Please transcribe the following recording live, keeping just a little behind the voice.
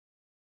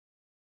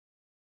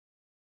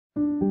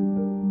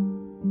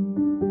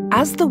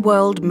As the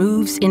world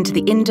moves into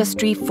the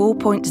Industry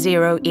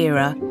 4.0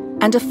 era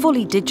and a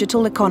fully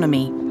digital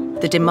economy,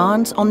 the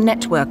demands on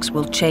networks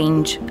will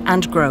change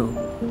and grow.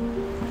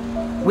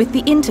 With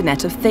the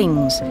Internet of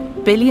Things,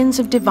 billions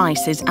of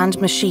devices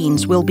and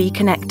machines will be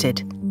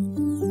connected.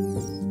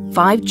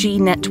 5G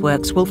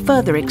networks will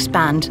further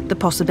expand the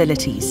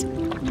possibilities.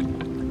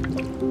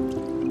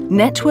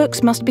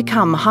 Networks must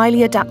become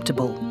highly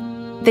adaptable.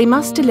 They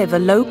must deliver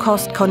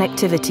low-cost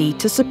connectivity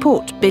to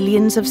support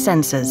billions of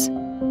sensors.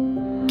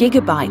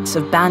 Gigabytes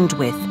of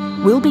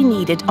bandwidth will be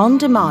needed on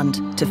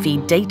demand to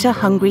feed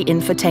data-hungry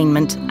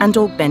infotainment and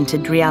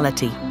augmented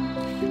reality.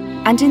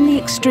 And in the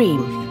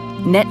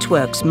extreme,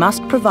 networks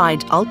must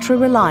provide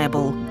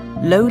ultra-reliable,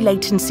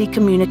 low-latency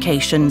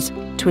communications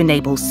to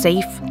enable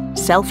safe,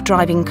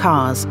 self-driving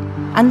cars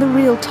and the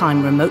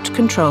real-time remote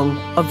control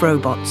of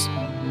robots.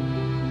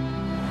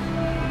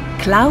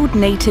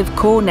 Cloud-native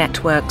core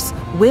networks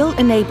will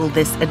enable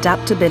this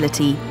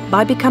adaptability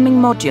by becoming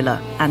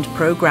modular and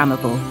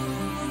programmable.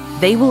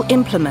 They will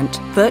implement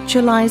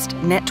virtualized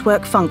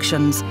network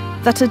functions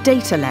that are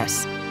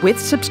dataless, with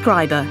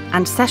subscriber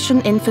and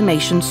session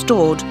information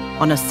stored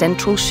on a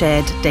central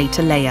shared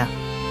data layer.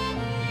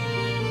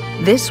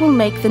 This will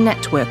make the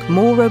network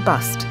more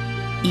robust,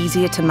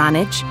 easier to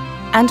manage,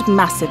 and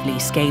massively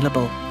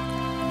scalable.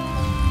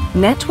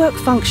 Network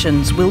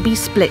functions will be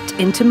split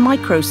into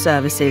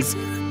microservices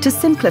to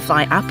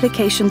simplify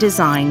application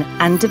design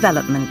and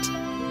development,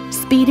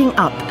 speeding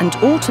up and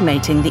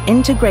automating the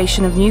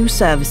integration of new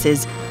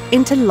services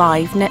into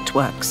live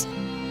networks.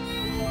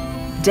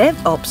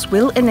 DevOps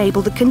will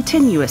enable the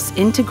continuous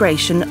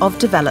integration of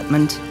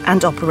development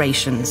and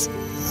operations.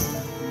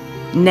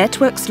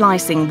 Network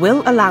slicing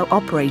will allow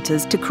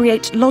operators to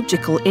create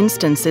logical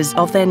instances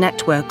of their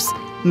networks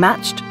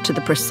matched to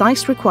the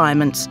precise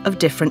requirements of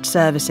different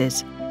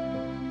services.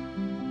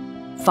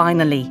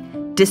 Finally,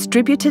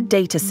 distributed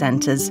data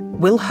centers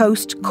will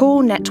host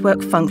core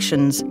network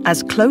functions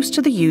as close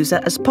to the user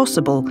as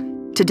possible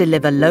to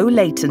deliver low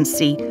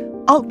latency,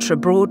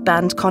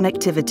 ultra-broadband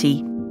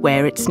connectivity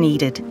where it's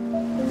needed.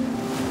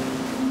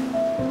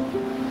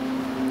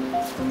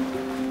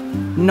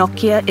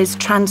 Nokia is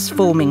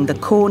transforming the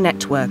core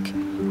network,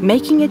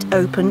 making it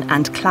open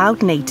and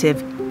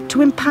cloud-native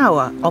to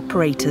empower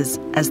operators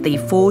as they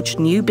forge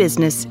new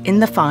business in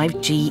the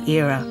 5G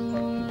era.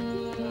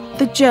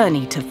 The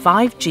journey to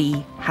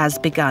 5G has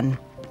begun.